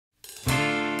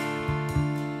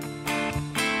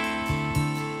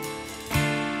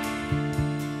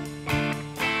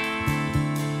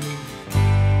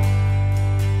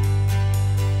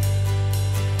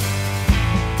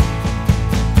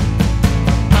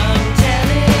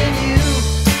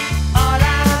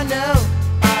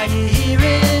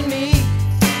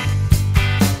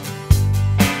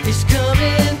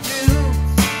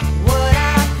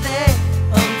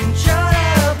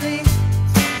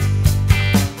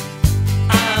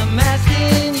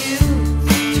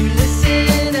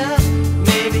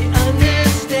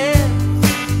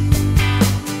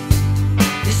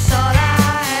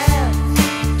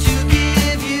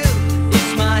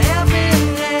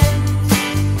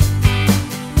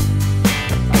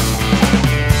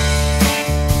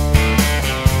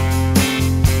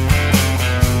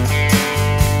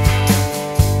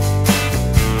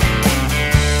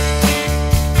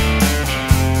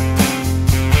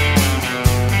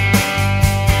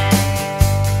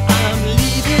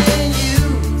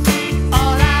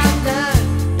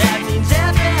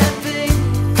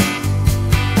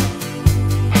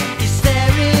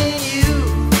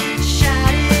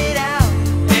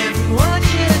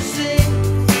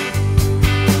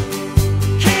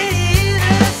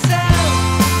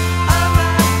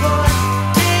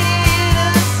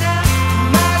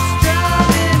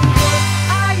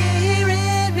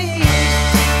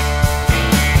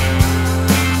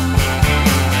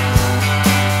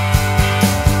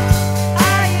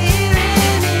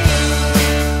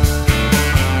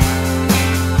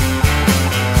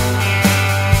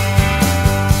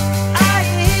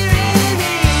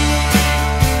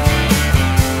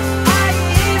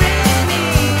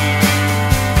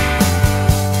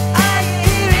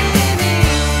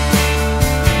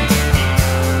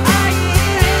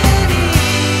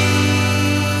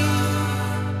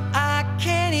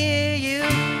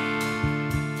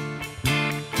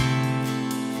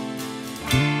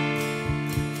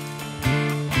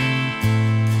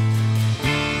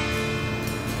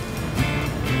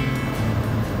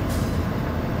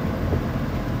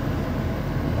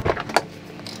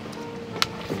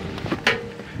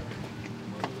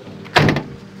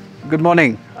Good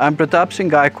morning, I'm Pratap Singh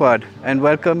Gaikwad and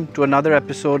welcome to another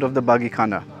episode of the Buggy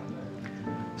Khana.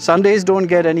 Sundays don't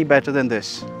get any better than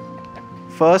this.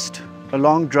 First, a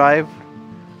long drive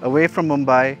away from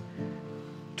Mumbai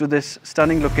to this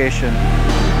stunning location.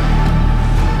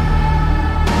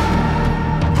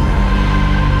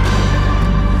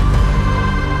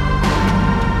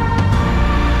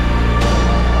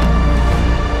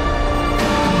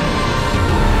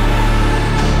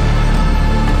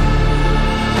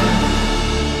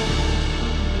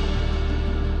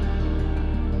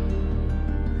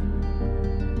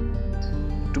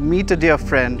 To meet a dear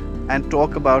friend and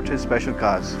talk about his special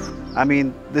cars. I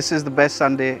mean, this is the best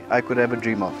Sunday I could ever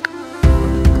dream of.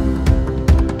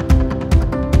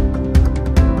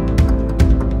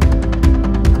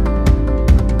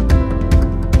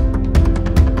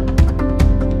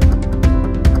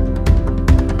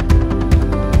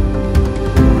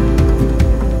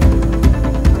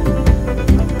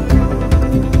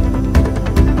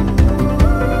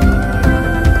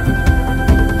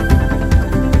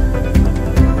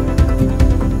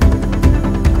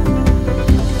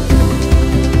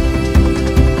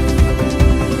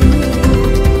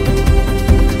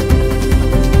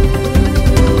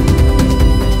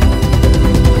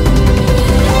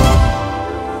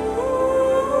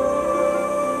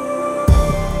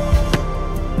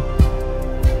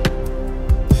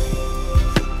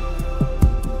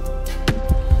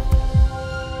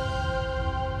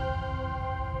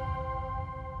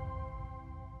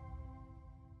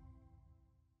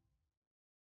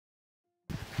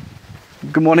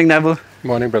 Good morning, Neville.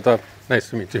 Morning, Pratap. Nice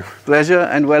to meet you. Pleasure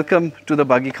and welcome to the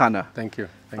Buggy Khana. Thank you.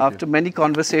 After many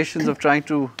conversations of trying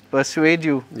to persuade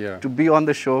you to be on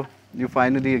the show, you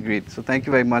finally agreed. So thank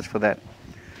you very much for that.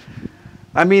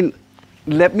 I mean,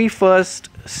 let me first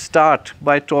start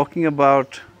by talking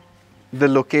about the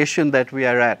location that we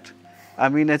are at. I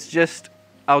mean, it's just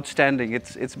outstanding.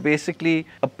 It's basically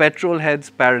a petrol head's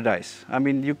paradise. I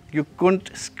mean, you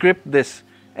couldn't script this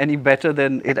any better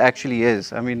than it actually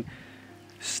is. I mean,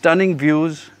 stunning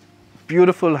views,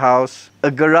 beautiful house, a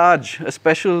garage, a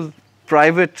special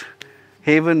private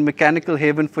haven, mechanical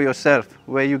haven for yourself,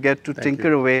 where you get to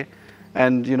tinker away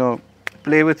and, you know,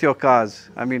 play with your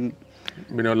cars. I mean,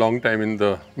 been a long time in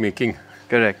the making.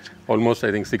 Correct. Almost,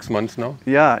 I think, 6 months now.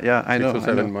 Yeah, I know. 6 or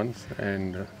 7 months,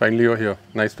 and finally you're here.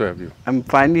 Nice to have you. I'm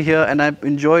finally here, and I've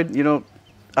enjoyed, you know,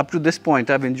 up to this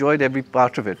point, I've enjoyed every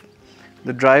part of it.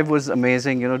 The drive was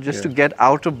amazing, you know, just to get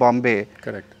out of Bombay.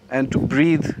 Correct. And to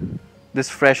breathe this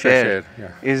fresh air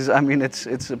is, I mean, it's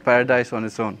a paradise on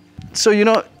its own. So, you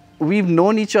know, we've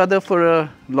known each other for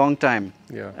a long time.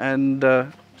 Yeah. And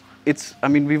I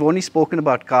mean, we've only spoken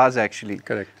about cars actually.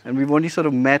 Correct. And we've only sort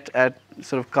of met at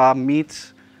sort of car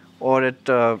meets or at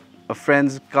a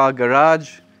friend's car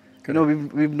garage. Correct. You know,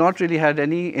 we've not really had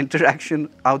any interaction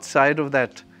outside of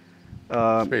that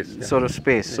sort of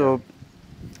space. Yeah. So,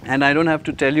 and I don't have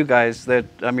to tell you guys that,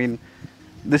 I mean,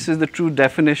 this is the true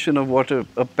definition of what a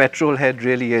petrol head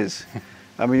really is.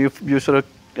 I mean, you sort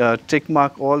of tick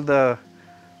mark all the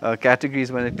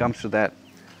categories when it comes to that.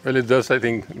 Well, it's just, I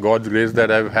think, God's grace that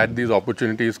I've had these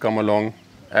opportunities come along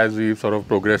as we've sort of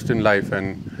progressed in life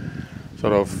and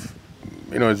sort of,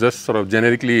 you know, it's just sort of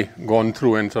generically gone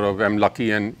through and sort of I'm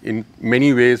lucky and in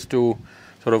many ways to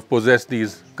sort of possess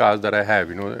these cars that I have.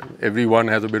 You know, everyone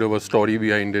has a bit of a story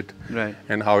behind it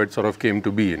and how it sort of came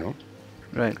to be, you know.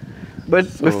 Right. But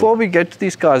before we get to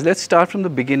these cars, let's start from the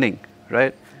beginning,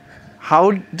 right?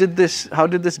 How did this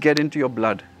get into your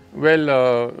blood?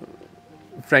 Well,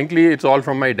 frankly, it's all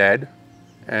from my dad,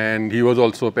 and he was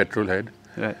also a petrol head.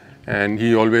 Right. And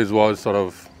he always was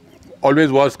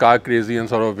car crazy and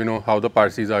sort of, you know, how the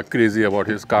Parsis are crazy about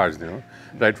his cars, you know.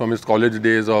 Right from his college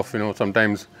days of, you know,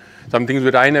 sometimes some things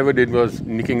which I never did was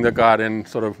nicking the car and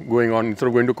sort of going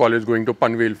to college, going to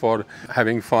Unveiled for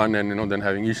having fun and, you know, then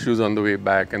having issues on the way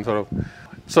back and sort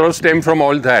of stem from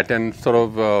all that. And sort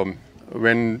of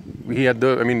when we had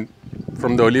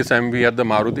from the earliest time we had the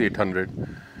Maruti 800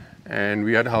 and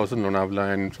we had a house in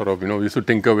Lonavala and sort of, you know, we used to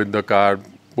tinker with the car,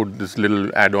 put this little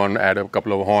add a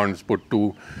couple of horns, put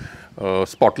 2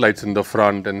 spotlights in the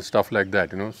front and stuff like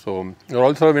that, you know. So it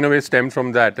all sort of in a way stemmed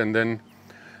from that. And then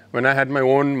when I had my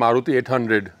own Maruti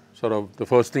 800, sort of the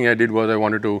first thing I did was I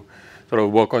wanted to sort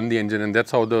of work on the engine, and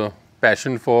that's how the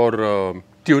passion for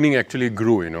tuning actually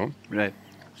grew, you know. Right.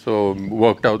 So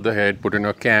worked out the head, put in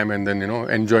a cam, and then, you know,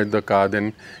 enjoyed the car.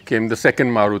 Then came the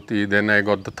second Maruti, then I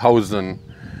got the 1000,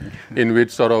 in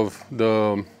which sort of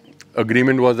the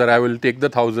agreement was that I will take the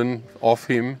 1000 off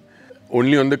him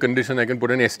only on the condition I can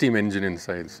put an steam engine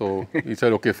inside. So he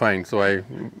said, okay, fine. So I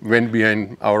went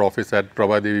behind our office at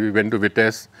Prabhadevi, we went to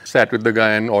Vitesse, sat with the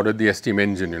guy and ordered the steam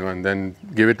engine, and then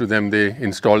gave it to them. They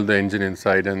installed the engine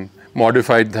inside and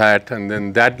modified that. And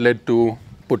then that led to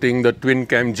putting the twin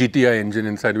cam GTI engine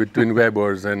inside with twin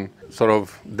Webers, and sort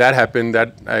of that happened,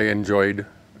 that I enjoyed.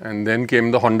 And then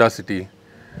came the Honda City.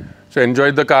 So I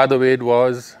enjoyed the car the way it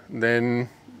was. Then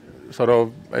sort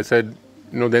of I said,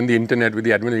 then the internet, with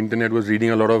the advent of the internet, was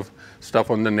reading a lot of stuff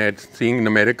on the net, seeing in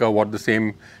America what the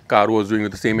same car was doing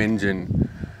with the same engine.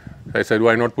 I said,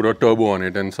 why not put a turbo on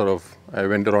it? And sort of I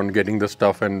went around getting the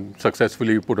stuff and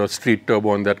successfully put a street turbo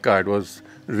on that car. It was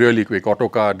really quick.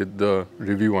 Autocar did the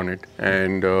review on it,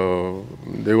 and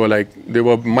they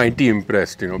were mighty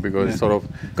impressed, because sort of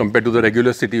compared to the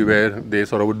regular city where they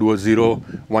sort of would do a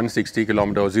 160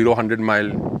 kilometer, 100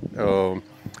 mile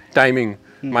timing.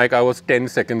 My car was 10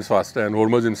 seconds faster, and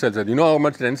Hormuz himself said, how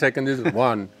much 10 seconds is?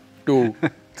 1, 2,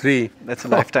 3. That's a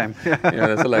lifetime. Yeah,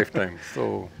 that's a lifetime.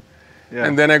 So,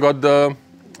 and then I got the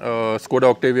Skoda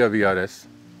Octavia VRS,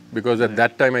 because at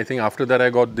that time, I think after that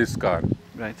I got this car.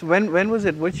 Right. So when was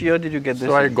it? Which year did you get this?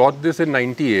 So I got this in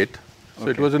 98. So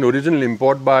it was an original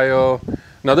import by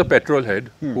another petrol head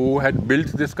who had built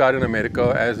this car in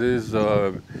America as his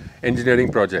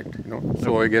engineering project.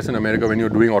 So I guess in America, when you're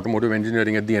doing automotive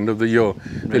engineering at the end of the year,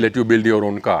 they let you build your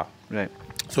own car. Right.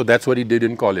 So that's what he did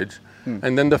in college.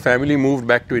 And then the family moved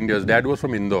back to India. His dad was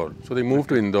from Indore. So they moved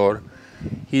to Indore.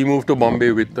 He moved to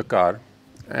Bombay with the car.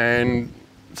 And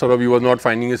sort of he was not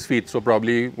finding his feet, so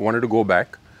probably wanted to go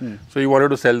back. So he wanted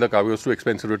to sell the car. It was too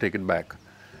expensive to take it back.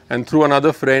 And through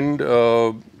another friend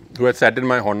who had sat in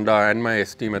my Honda and my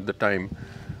S-Team at the time,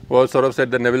 was sort of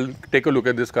said that, Neville, take a look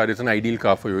at this car. It's an ideal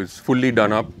car for you. It's fully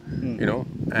done up,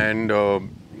 and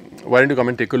why don't you come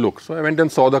and take a look? So I went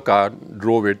and saw the car,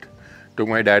 drove it, took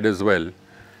my dad as well.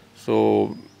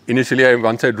 So initially,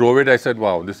 once I drove it, I said,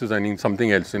 wow, this is,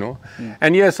 something else,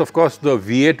 And yes, of course, the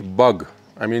V8 bug,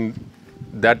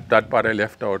 that part I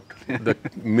left out. The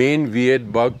main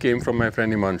V8 bug came from my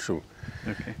friend Himanshu.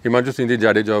 Himanshu Sindhi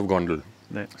Jadeja of Gondal.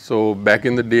 Right. So back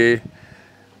in the day,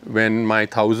 when my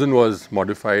 1000 was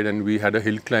modified and we had a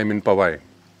hill climb in Powai,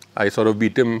 I sort of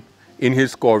beat him in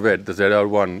his Corvette, the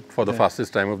ZR1, for the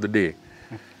fastest time of the day.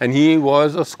 And he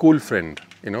was a school friend,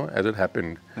 as it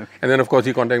happened. And then, of course,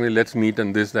 he contacted me, let's meet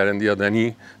and this, that, and the other.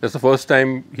 And that's the first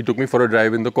time he took me for a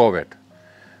drive in the Corvette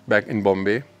back in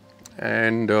Bombay.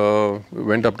 And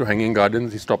went up to Hanging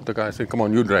Gardens. He stopped the car. I said, come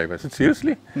on, you drive. I said,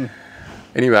 seriously?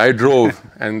 Anyway, I drove.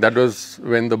 And that was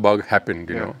when the bug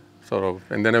happened, sort of.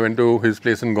 And then I went to his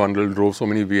place in Gondal, drove so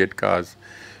many V8 cars.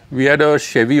 We had a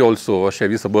Chevy also, a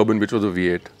Chevy Suburban, which was a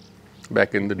V8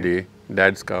 back in the day.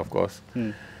 Dad's car, of course.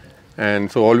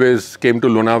 And so always came to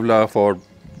Lonavala for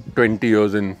 20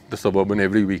 years in the Suburban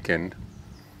every weekend.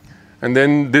 And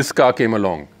then this car came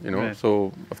along, Right.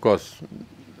 So, of course,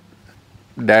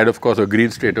 Dad, of course,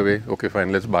 agreed straight away. Okay,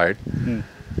 fine, let's buy it.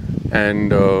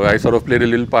 And I sort of played a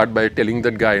little part by telling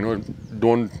that guy,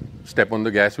 don't step on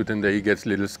the gas with him there. He gets a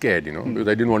little scared, because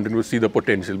I didn't want him to see the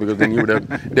potential, because then he would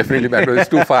have definitely backed. It's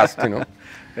too fast,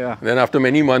 Yeah. Then after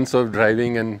many months of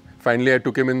driving, and finally I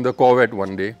took him in the Corvette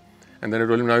one day. And then I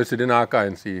told him, now you sit in our car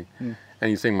and see. And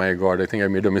he's saying, my God, I think I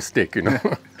made a mistake,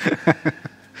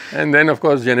 And then, of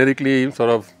course, generically, sort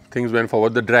of things went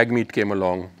forward. The drag meet came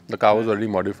along. The car was already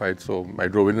modified, so I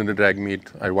drove it in the drag meet.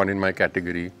 I won in my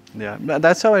category. Yeah,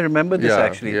 that's how I remember this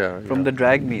actually, from the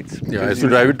drag meets. Yeah, I used to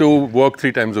drive it to work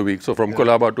 3 times a week. So from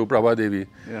Kolaba to Prabhadevi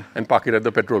and park it at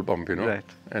the petrol pump, Right.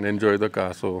 and enjoy the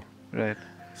car. So Right.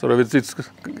 sort of it's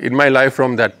in my life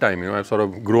from that time, I've sort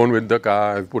of grown with the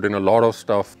car. I've put in a lot of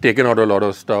stuff, taken out a lot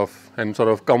of stuff, and sort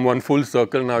of come one full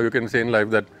circle now, you can say in life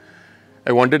that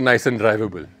I want it nice and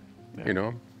drivable,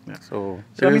 So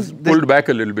it's pulled back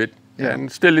a little bit,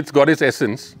 and still it's got its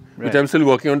essence, which I'm still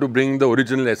working on to bring the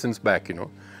original essence back,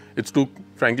 It's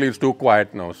frankly, it's too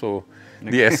quiet now. So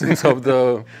the essence of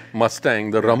the Mustang,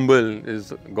 the rumble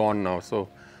is gone now. So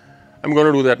I'm going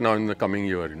to do that now in the coming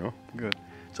year, Good.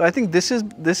 So I think this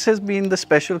has been the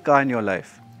special car in your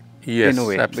life. Yes, in a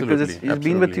way, absolutely. Because it's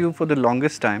been with you for the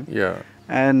longest time. Yeah.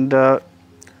 And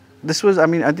this was, I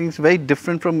think it's very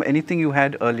different from anything you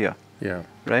had earlier. Yeah.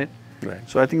 Right? Right.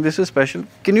 So I think this is special.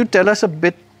 Can you tell us a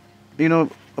bit,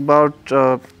 about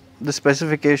the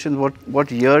specifications?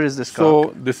 What year is this car?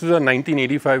 So this is a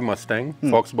 1985 Mustang,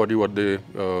 Fox body, what they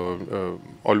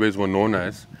always were known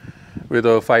as, with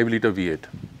a 5-liter V8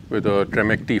 with a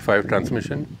Tremec T5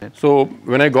 transmission. So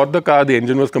when I got the car, the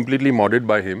engine was completely modded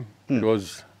by him. It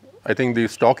was, I think the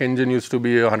stock engine used to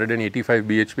be 185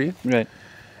 bhp. Right.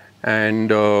 And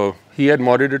he had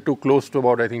modded it to close to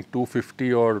about, I think,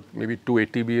 250 or maybe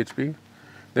 280 bhp.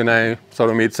 Then I sort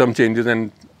of made some changes,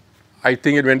 and I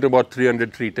think it went to about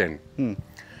 300, 310.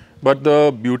 But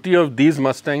the beauty of these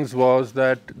Mustangs was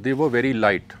that they were very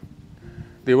light.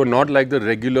 They were not like the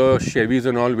regular Chevys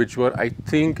and all, which were, I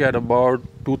think, at about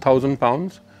 2,000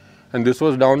 pounds. And this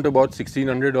was down to about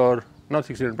 1,600 or, not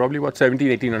 1,600, probably about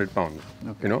 1,700, 1,800 pounds,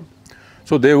 you know.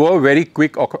 So they were very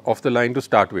quick off the line to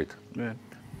start with. Yeah.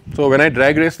 So when I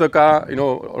drag race the car, you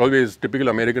know, always typical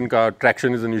American car,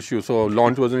 traction is an issue. So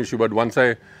launch was an issue. But once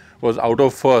I was out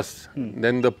of first,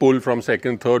 then the pull from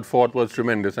second, third, fourth was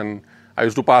tremendous. And I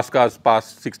used to pass cars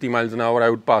past 60 miles an hour. I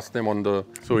would pass them on the...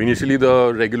 So initially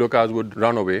the regular cars would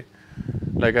run away.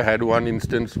 Like I had one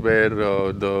instance where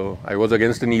I was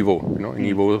against an Evo, you know, an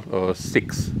Evo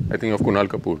 6, I think, of Kunal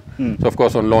Kapoor. So of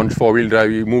course on launch, four-wheel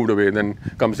drive, he moved away. Then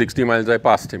come 60 miles, I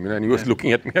passed him, you know, and he was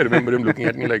looking at me. I remember him looking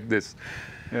at me like this.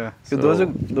 Yeah. So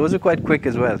those are quite quick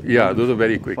as well. Yeah, those are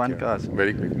very quick. Fun cars.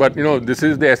 Very quick. But you know, this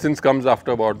is the essence comes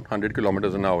after about 100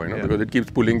 kilometers an hour, you know, because it keeps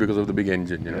pulling because of the big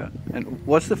engine, you know. And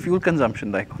what's the fuel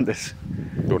consumption like on this?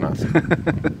 Don't ask.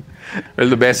 Well,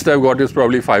 the best I've got is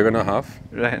probably 5.5.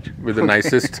 Right. With the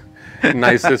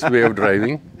nicest way of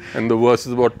driving, and the worst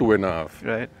is about 2.5.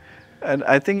 Right. And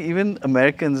I think even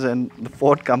Americans and the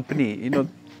Ford company, you know,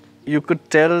 you could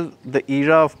tell the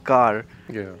era of car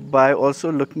by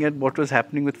also looking at what was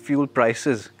happening with fuel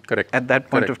prices at that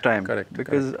point of time.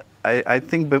 Because I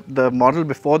think the model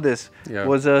before this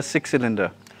was a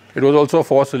 6-cylinder. It was also a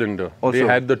 4-cylinder. They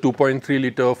had the 2.3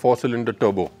 liter 4-cylinder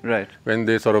turbo. Right. When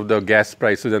they sort of the gas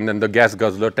prices and then the gas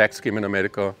guzzler tax came in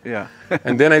America. Yeah.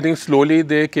 And then I think slowly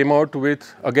they came out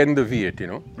with again the V8, you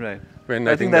know. Right. When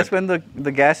I think that's when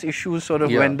the gas issues sort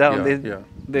of went down.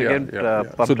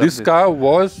 So this car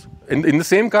was, in the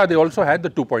same car they also had the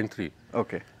 2.3.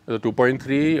 Okay. The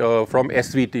 2.3 from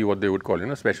SVT, what they would call, you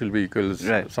know, special vehicles,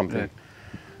 something.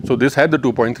 So this had the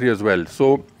 2.3 as well.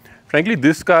 So frankly,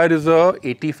 this car is a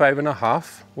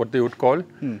 85.5, what they would call,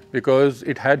 because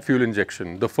it had fuel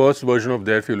injection, the first version of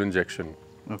their fuel injection,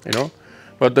 you know.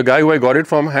 But the guy who I got it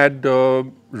from had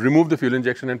removed the fuel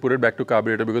injection and put it back to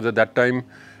carburetor, because at that time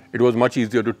it was much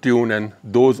easier to tune, and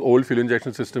those old fuel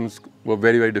injection systems were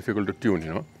very, very difficult to tune,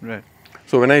 you know. Right.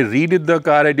 So when I redid the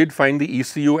car, I did find the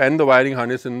ECU and the wiring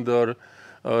harness in the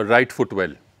right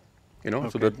footwell, you know.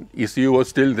 So the ECU was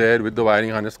still there with the wiring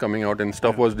harness coming out, and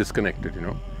stuff was disconnected, you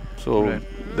know. So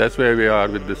that's where we are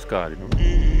with this car, you know.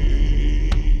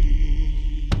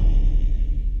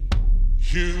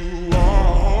 You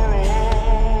are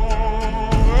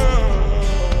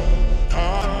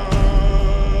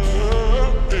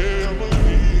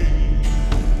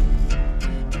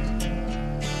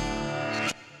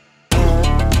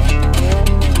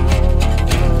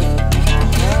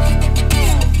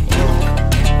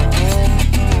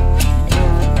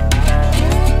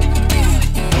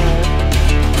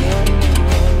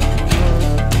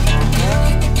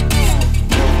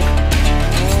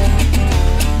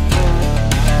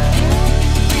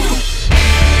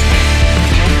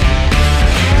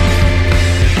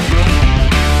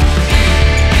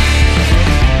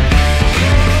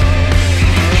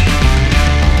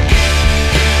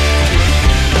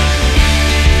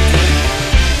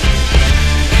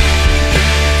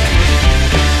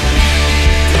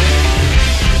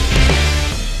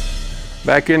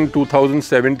Back in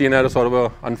 2017, I had a sort of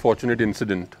an unfortunate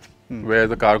incident where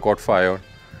the car caught fire.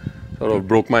 Sort of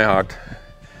broke my heart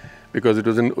because it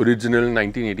was an original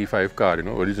 1985 car, you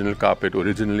know, original carpet,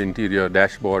 original interior,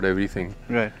 dashboard, everything.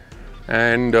 Right.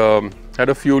 And had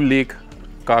a fuel leak,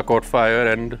 car caught fire,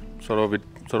 and sort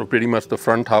of pretty much the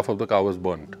front half of the car was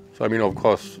burnt. So I mean, of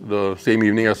course, the same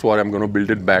evening I swore I'm going to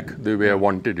build it back the way I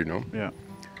wanted, you know. Yeah.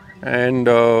 And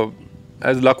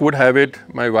as luck would have it,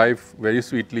 my wife very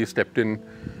sweetly stepped in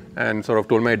and sort of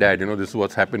told my dad, you know, this is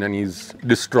what's happened, and he's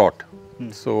distraught.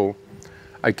 So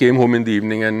I came home in the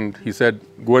evening and he said,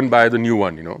 go and buy the new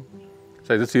one, you know.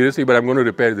 So I said, seriously, but I'm going to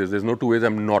repair this. There's no two ways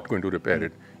I'm not going to repair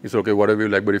it. He said, okay, whatever you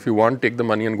like, but if you want, take the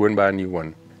money and go and buy a new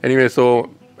one. Anyway, so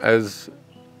as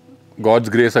God's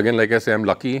grace, again, like I say, I'm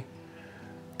lucky.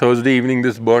 Thursday evening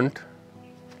this burnt,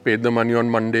 paid the money on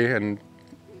Monday, and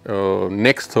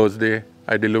next Thursday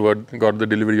I got the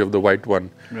delivery of the white one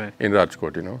in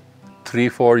Rajkot, you know.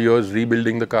 3-4 years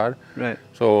rebuilding the car. Right.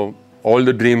 So all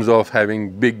the dreams of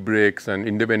having big brakes and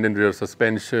independent rear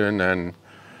suspension and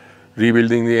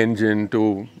rebuilding the engine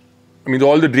to, I mean,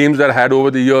 all the dreams that I had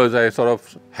over the years, I sort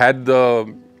of had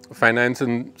the finance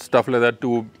and stuff like that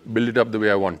to build it up the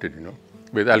way I wanted, you know,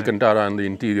 with Alcantara on the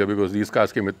interior, because these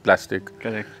cars came with plastic.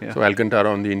 Correct, yeah. So Alcantara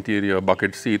on the interior,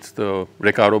 bucket seats, the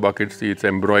Recaro bucket seats,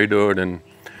 embroidered, and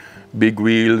big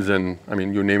wheels, and I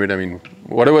mean, you name it. I mean,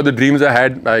 whatever the dreams I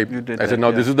had, I said,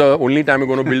 now this is the only time I'm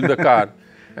going to build the car.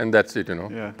 and that's it, you know.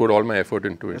 Yeah. Put all my effort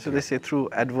into it. So they say through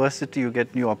adversity you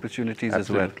get new opportunities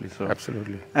Absolutely. as well. So.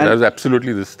 Absolutely. There's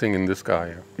absolutely this thing in this car.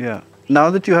 Yeah. Now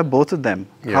that you have both of them,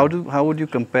 how would you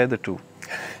compare the two?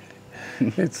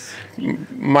 It's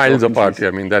miles apart. Yeah.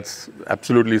 I mean, that's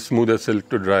absolutely smooth as silk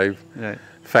to drive. Right.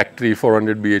 Factory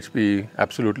 400 bhp,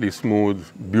 absolutely smooth,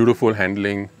 beautiful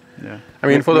handling. Yeah. I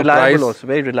mean, for the reliable price, also,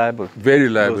 very reliable. very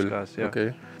reliable. Those cars, yeah.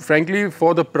 Okay. Frankly,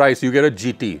 for the price, you get a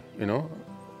GT. You know,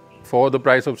 for the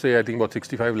price of say, I think about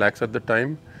 65 lakhs at the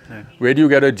time. Yeah. Where do you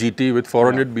get a GT with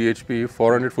 400 bhp,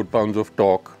 400 foot-pounds of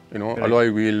torque? You know,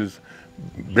 alloy wheels,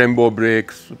 Brembo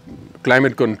brakes,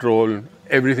 climate control,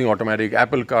 everything automatic.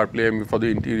 Apple CarPlay for the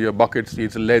interior, bucket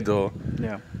seats, leather.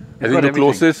 Yeah. I think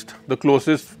the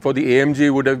closest for the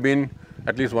AMG would have been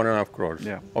at least 1.5 crores,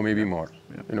 or maybe more.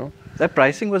 Yeah. You know, that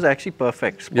pricing was actually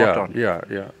perfect, spot on.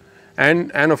 Yeah.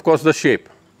 And of course the shape.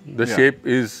 The shape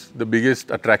is the biggest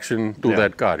attraction to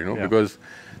that car, you know, because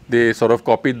they sort of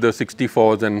copied the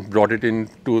 64s and brought it in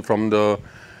from the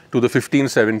 15,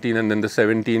 17, and then the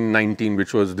 17, 19,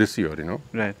 which was this year, you know.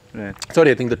 Right.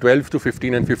 Sorry, I think the 12 to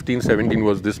 15 and 15, 17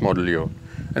 was this model year.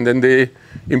 And then they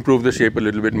improved the shape a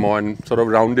little bit more and sort of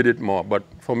rounded it more. But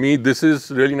for me, this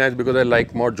is really nice because I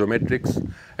like more geometrics.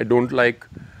 I don't like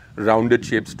rounded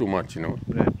shapes too much, you know.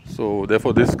 Right. So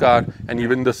therefore this car, and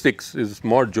even the 6 is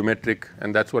more geometric,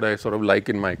 and that's what I sort of like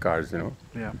in my cars, you know.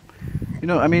 Yeah. You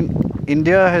know, I mean,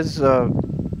 India has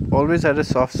always had a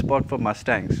soft spot for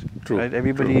Mustangs. True. Right?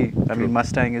 Everybody, I mean,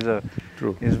 Mustang is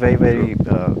is very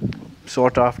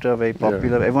sought after, very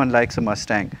popular. Yeah. Everyone likes a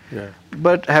Mustang. Yeah.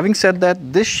 But having said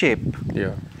that, this shape,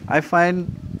 I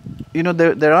find, you know,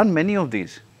 there aren't many of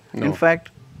these. No. In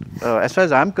fact, as far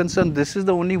as I'm concerned, this is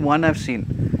the only one I've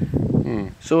seen.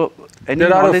 So, any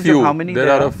knowledge of how many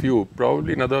there are? A few,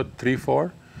 probably another 3,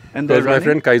 4. And because my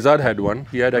friend Kaizad had one.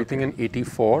 He had, I think, an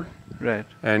 84. Right.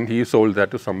 And he sold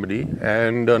that to somebody.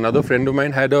 And another friend of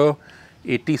mine had a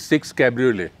 86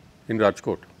 Cabriolet in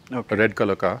Rajkot, a red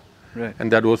color car. Right.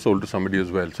 And that was sold to somebody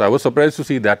as well. So I was surprised to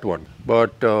see that one.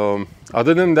 But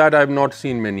other than that, I have not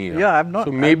seen many. Yeah, I've not.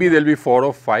 So maybe there'll be 4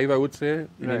 or 5, I would say,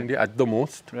 in India at the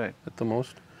most. Right. At the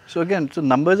most. So again, so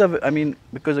numbers are, I mean,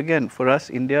 because again, for us,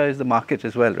 India is the market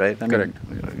as well, right? I Correct.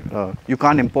 mean, you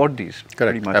can't import these. Correct.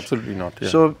 Pretty much. Absolutely not. Yeah.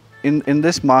 So in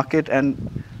this market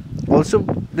and also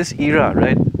this era,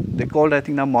 right? They called, I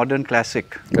think, now modern classic.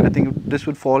 Correct. I think this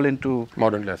would fall into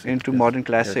modern classic. Into modern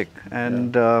classic,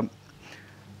 and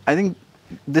I think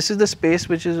this is the space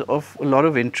which is of a lot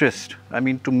of interest. I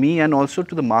mean, to me and also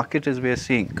to the market as we are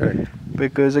seeing. Correct.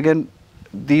 Because again,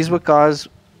 these were cars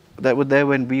that were there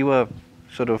when we were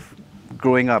sort of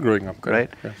growing up. Correct. Right?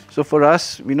 Yes. So for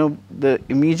us, you know, the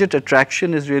immediate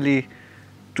attraction is really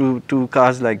to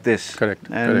cars like this. Correct.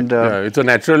 And it's a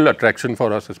natural attraction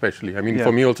for us, especially. I mean,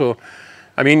 for me also,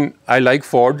 I mean, I like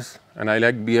Fords and I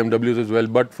like BMWs as well,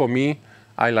 but for me,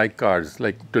 I like cars.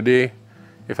 Like today,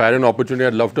 if I had an opportunity,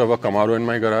 I'd love to have a Camaro in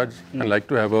my garage. I'd like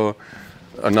to have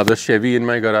another Chevy in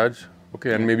my garage.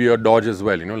 Okay, and maybe a Dodge as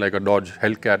well, you know, like a Dodge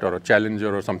Hellcat or a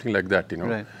Challenger or something like that, you know.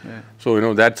 Right. So, you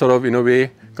know, that sort of, in a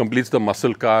way, completes the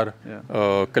muscle car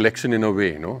collection in a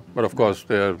way, you know. But of course,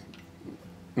 they're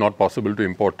not possible to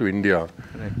import to India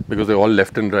because they're all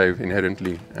left and drive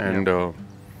inherently. And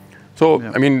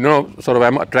I mean, you know, sort of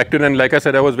I'm attracted, and like I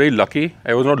said, I was very lucky.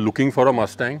 I was not looking for a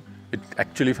Mustang. It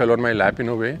actually fell on my lap in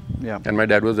a way. Yeah. And my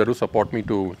dad was there to support me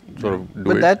to sort of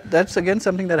do it. But that's again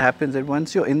something that happens that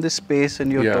once you're in this space and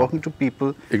you're talking to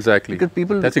people. Exactly. Because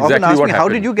people that's often exactly ask me, happened. how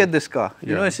did you get this car?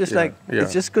 You know, it's just like,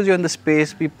 it's just because you're in the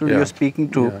space, people you're speaking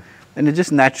to, and it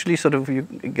just naturally sort of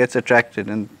it gets attracted,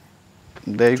 and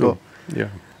there you go. Yeah.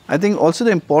 I think also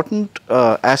the important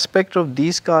aspect of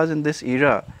these cars in this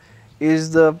era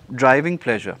is the driving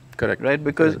pleasure. Correct. Right?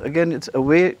 Because again,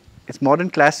 it's modern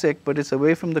classic, but it's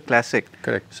away from the classic.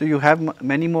 Correct. So you have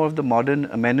many more of the modern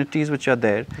amenities which are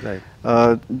there. Right.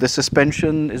 The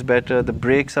suspension is better, the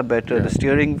brakes are better, the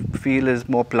steering feel is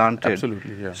more planted.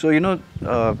 Absolutely, yeah. So, you know,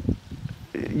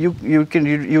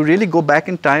 you really go back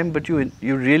in time, but you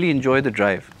really enjoy the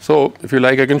drive. So, if you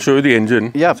like, I can show you the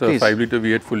engine. Yeah, it's please. a 5-liter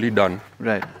V8 fully done.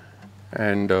 Right.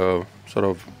 And sort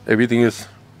of everything is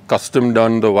custom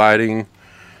done, the wiring,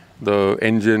 the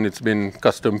engine, it's been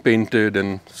custom painted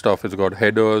and stuff. It's got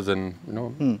headers and, you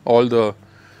know, all the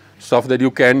stuff that you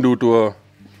can do to a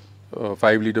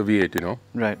 5-liter V8, you know.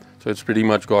 Right. So it's pretty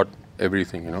much got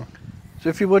everything, you know. So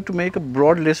if you were to make a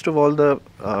broad list of all the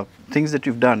things that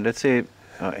you've done, let's say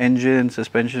engine,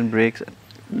 suspension, brakes.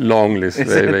 Long list,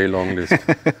 very long list.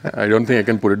 I don't think I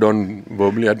can put it down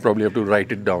verbally. I'd probably have to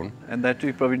write it down. And that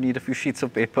you probably need a few sheets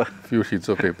of paper. Few sheets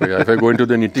of paper, yeah. If I go into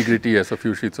the nitty-gritty, yes, a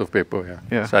few sheets of paper,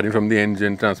 yeah. Starting from the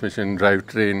engine, transmission,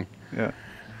 drivetrain,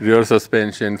 rear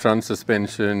suspension, front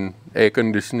suspension, air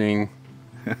conditioning.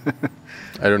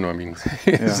 I don't know, I mean,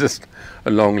 it's just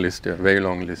a long list, very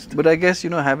long list. But I guess,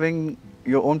 having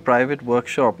your own private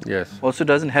workshop also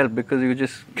doesn't help, because you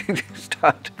just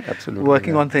start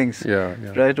working on things,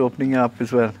 right? Opening up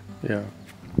as well. Yeah.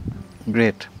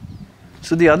 Great.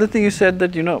 So the other thing you said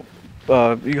that,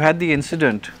 you had the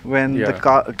incident when the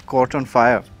car caught on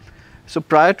fire. So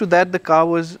prior to that, the car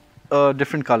was a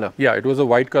different color. Yeah, it was a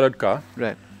white colored car.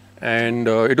 Right. And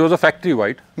it was a factory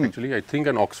white, actually. I think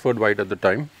an Oxford white at the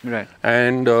time. Right.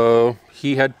 And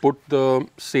he had put the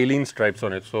saline stripes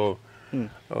on it. So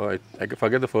I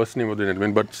forget the first name of the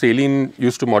gentleman, but Saline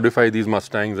used to modify these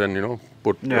Mustangs and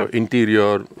put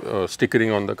interior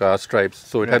stickering on the car, stripes.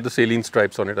 So it had the saline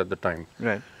stripes on it at the time.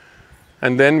 Right.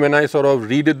 And then when I sort of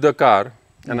redid the car,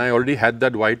 and I already had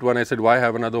that white one, I said, why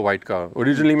have another white car?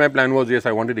 Originally my plan was, yes,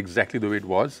 I wanted exactly the way it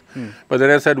was. But then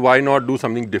I said, why not do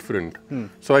something different?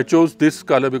 So I chose this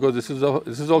color because this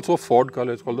is also a Ford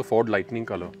color. It's called the Ford Lightning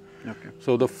color. Okay.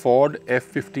 So the Ford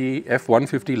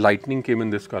F150 Lightning came in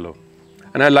this color.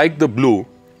 And I like the blue.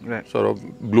 Right. Sort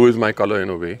of blue is my color in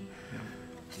a way.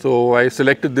 So I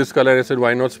selected this color. I said,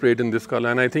 why not spray it in this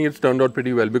color? And I think it's turned out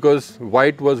pretty well because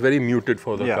white was very muted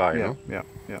for the car.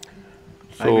 Yeah.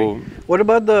 So, what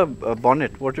about the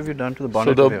bonnet? What have you done to the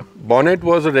bonnet? So the bonnet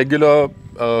was a regular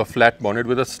flat bonnet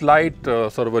with a slight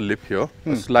sort of a lip here,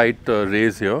 a slight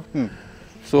raise here.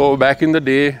 So back in the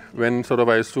day when sort of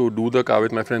I used to do the car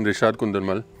with my friend Rishad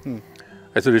Kundarmal,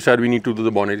 I said, Rishad, we need to do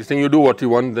the bonnet. He's saying, you do what you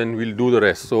want, then we'll do the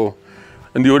rest. So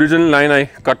in the original line, I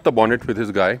cut the bonnet with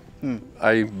his guy.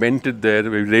 I bent it there,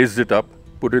 we raised it up,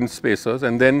 put in spacers,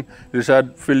 and then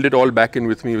Rishad filled it all back in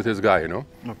with me with his guy,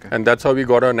 Okay. And that's how we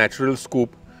got a natural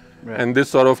scoop. Right. And this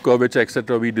sort of curvature,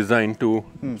 etc., we designed to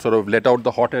sort of let out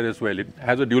the hot air as well. It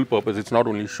has a dual purpose. It's not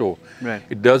only show. Right.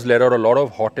 It does let out a lot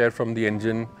of hot air from the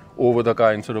engine over the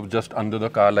car instead of just under the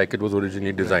car like it was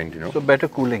originally designed, So better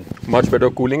cooling. Much better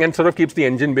cooling, and sort of keeps the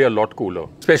engine bay a lot cooler.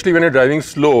 Especially when you're driving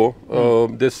slow,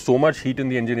 there's so much heat in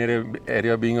the engine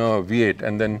area being a V8,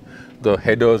 and then the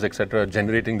headers, etc.,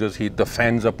 generating this heat. The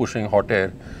fans are pushing hot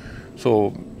air.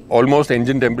 So almost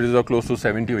engine temperatures are close to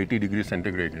 70 or 80 degrees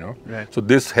centigrade, Right. So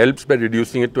this helps by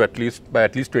reducing it to at least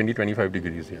 20-25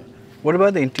 degrees here. What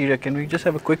about the interior? Can we just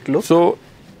have a quick look? So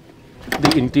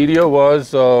the interior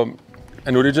was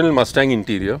an original Mustang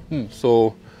interior.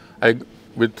 So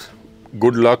with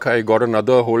good luck, I got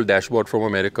another whole dashboard from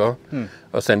America,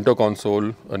 a center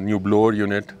console, a new blower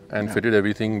unit, and fitted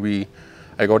everything.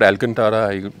 I got Alcantara.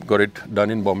 I got it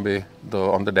done in Bombay.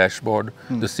 On the dashboard,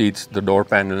 the seats, the door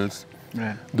panels,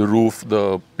 the roof,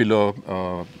 the pillar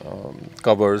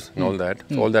covers, and all that.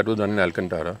 So all that was done in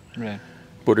Alcantara. Right.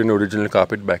 Put in original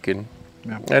carpet back in,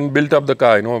 and built up the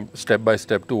car, step by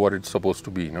step to what it's supposed to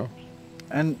be,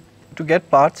 And to get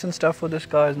parts and stuff for this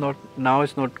car is not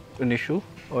an issue,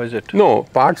 or is it? No,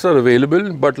 parts are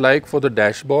available, but like for the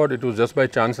dashboard, it was just by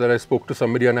chance that I spoke to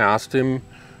somebody and I asked him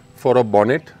for a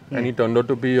bonnet, and he turned out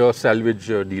to be a salvage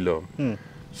dealer.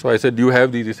 So I said, do you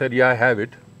have these? He said, yeah, I have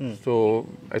it. So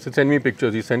I said, send me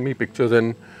pictures. He sent me pictures,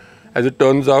 and as it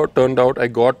turned out, I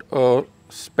got a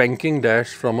spanking dash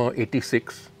from a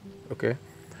 86, okay,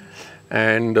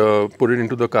 and put it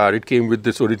into the car. It came with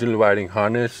this original wiring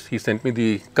harness. He sent me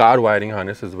the car wiring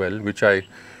harness as well, which I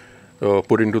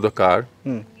put into the car.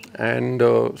 And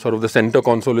sort of the center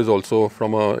console is also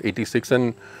from a 86,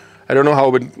 and I don't know how,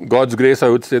 with God's grace, I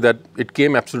would say that it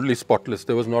came absolutely spotless.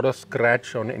 There was not a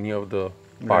scratch on any of the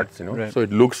parts, Right. So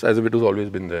it looks as if it has always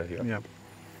been there here.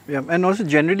 Yeah, and also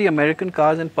generally American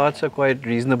cars and parts are quite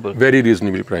reasonable. Very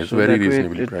reasonably priced, So very that way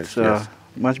reasonably priced, yes.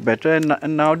 Much better.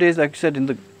 And nowadays, like you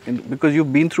said, because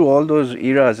you've been through all those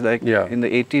eras, like in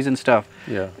the 80s and stuff,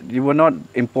 you were not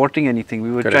importing anything.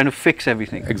 We were trying to fix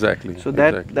everything. Exactly. So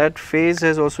that phase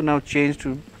has also now changed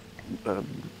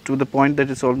to the point that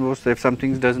it's almost, if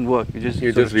something doesn't work, you just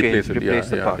replace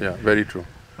the part. Yeah, very true.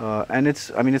 And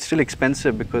it's still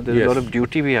expensive because there's a lot of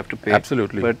duty we have to pay.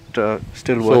 Absolutely. But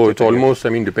still worth it. So it's almost,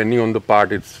 depending on the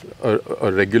part, it's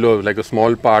a regular, like a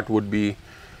small part would be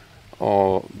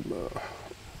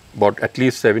about at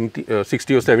least 60 or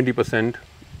 70%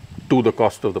 to the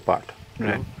cost of the part.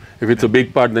 Right. If it's a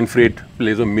big part, then freight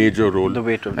plays a major role. The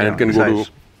weight of and it can go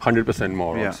to 100%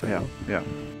 more. Yeah.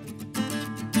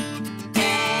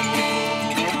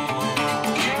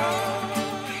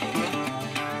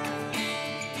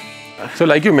 So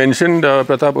like you mentioned,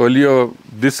 Pratap, earlier,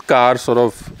 this car sort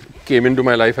of came into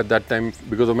my life at that time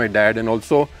because of my dad, and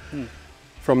also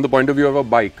from the point of view of a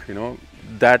bike,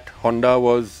 that Honda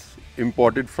was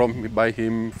imported by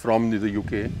him from the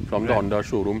UK, from the Honda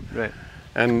showroom,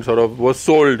 and sort of was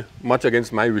sold much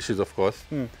against my wishes, of course.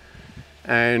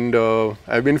 And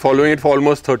I've been following it for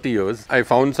almost 30 years. I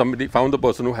found the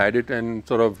person who had it, and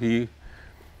sort of he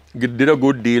did a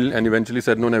good deal and eventually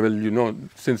said, no, Neville,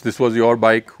 since this was your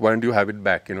bike, why don't you have it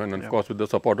back, and of course with the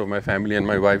support of my family and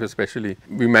my wife especially,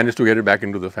 we managed to get it back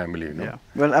into the family, Yeah.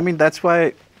 Well, I mean, that's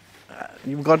why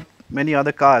you've got many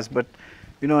other cars, but,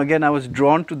 again, I was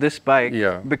drawn to this bike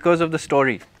because of the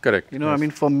story. Correct. I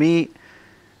mean, for me,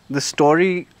 the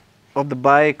story of the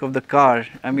bike, of the car,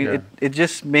 I mean, it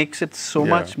just makes it so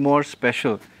much more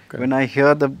special when I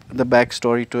hear the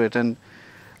backstory to it. And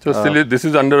so still, this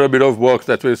is under a bit of work.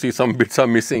 That's why you see some bits are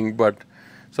missing, but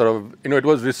sort of, it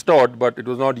was restored, but it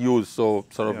was not used. So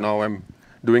sort of now I'm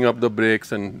doing up the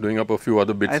brakes and doing up a few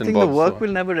other bits and bobs. I think the work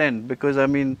will never end because, I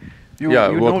mean, you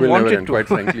work don't will want never it end, to. quite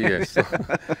frankly, yes. So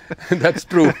that's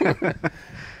true.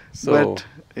 So,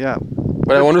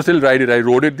 but I want to still ride it. I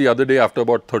rode it the other day after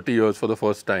about 30 years for the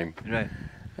first time. Right.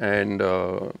 And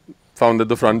found that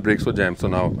the front brakes were jammed. So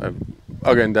now,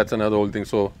 again, that's another whole thing.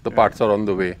 So the parts are on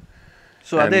the way.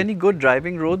 So are there any good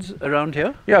driving roads around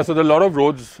here? Yeah, so there are a lot of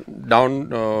roads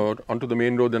down onto the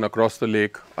main road and across the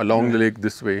lake, along the lake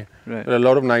this way. Right. There are a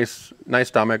lot of nice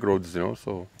tarmac roads,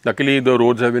 So luckily the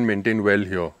roads have been maintained well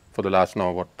here for the last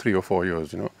now, 3 or 4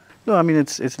 years, No, I mean,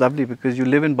 it's lovely because you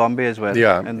live in Bombay as well.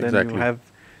 Yeah, and then exactly. you have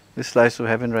this slice of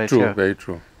heaven right here. here. True, very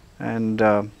true. And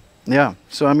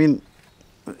so I mean,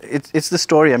 it's the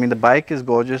story. I mean, the bike is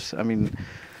gorgeous. I mean,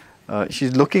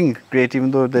 she's looking great,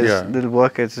 even though there's little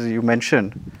work, as you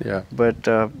mentioned. Yeah. But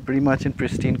pretty much in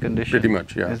pristine condition. Pretty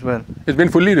much, yeah. As well. It's been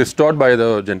fully restored by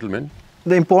the gentleman.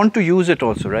 They're important to use it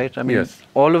also, right? I mean,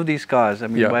 all of these cars, I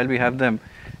mean, while we have them,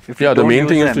 if you don't the main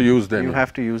thing use is to use them. You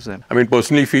have to use them. I mean,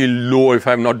 personally feel low if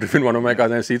I've not driven one of my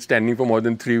cars and I see it standing for more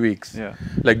than 3 weeks. Yeah.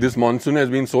 Like this monsoon has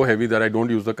been so heavy that I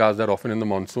don't use the cars that often in the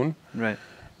monsoon. Right.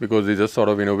 Because they just sort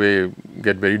of, in a way,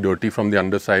 get very dirty from the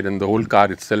underside and the whole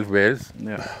car itself wears.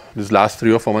 Yeah. This last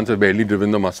 3 or 4 months I've barely driven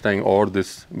the Mustang or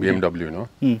this BMW,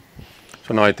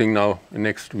 So now I think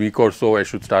next week or so I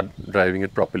should start driving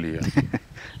it properly.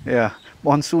 Yeah.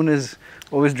 Monsoon is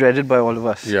always dreaded by all of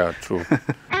us. Yeah, true.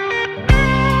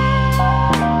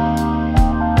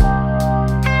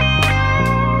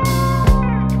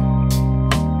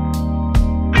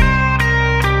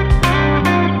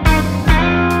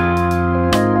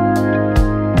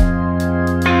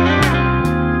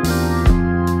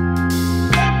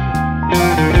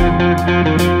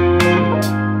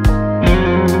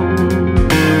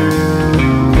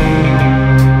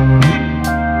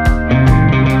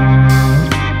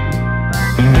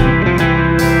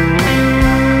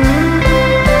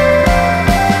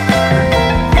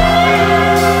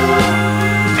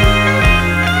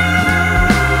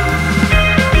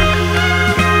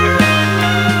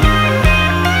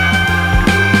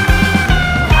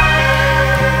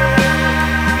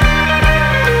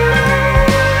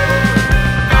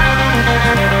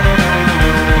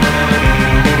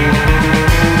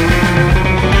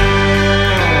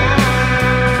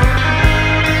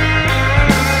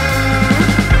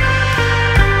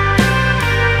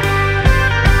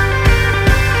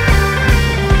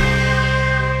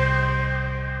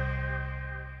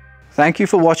 Thank you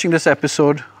for watching this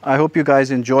episode. I hope you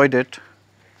guys enjoyed it.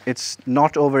 It's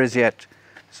not over as yet,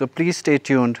 so please stay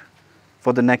tuned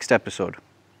for the next episode.